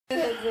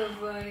so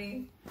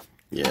funny.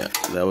 Yeah,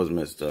 that was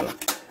messed up.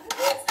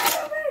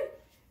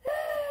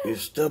 You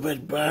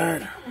stupid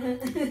bird.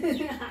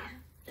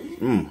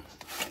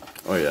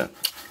 Oh yeah.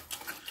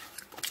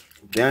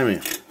 Damn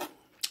it.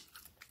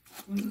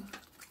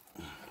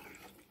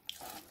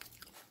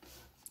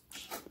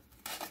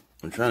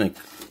 I'm trying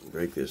to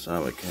break this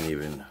up. I can't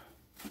even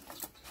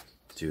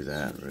do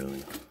that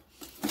really.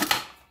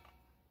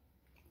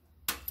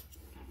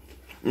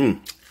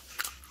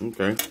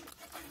 Okay.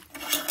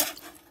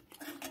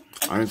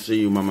 I didn't see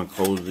you, Mama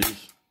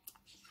Cozies.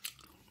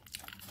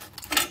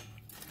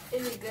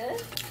 Is it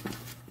good?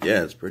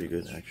 Yeah, it's pretty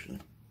good actually.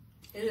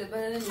 Is it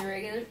better than your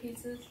regular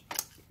pizzas?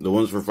 The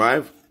ones for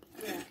 $5?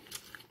 Yeah.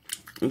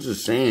 It's the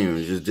same.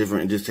 It's just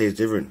different. It just tastes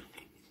different.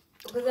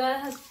 Because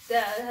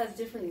that has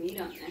different meat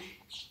on there.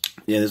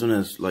 Yeah, this one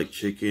has like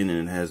chicken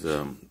and it has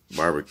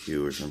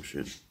barbecue or some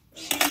shit.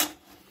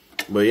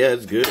 But yeah,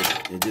 it's good.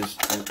 It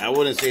just, I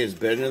wouldn't say it's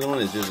better than the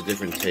one. It's just a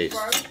different taste.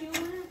 Barbecue on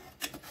it?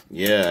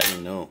 Yeah, I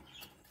didn't know.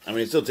 I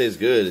mean, it still tastes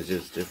good. It's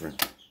just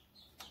different.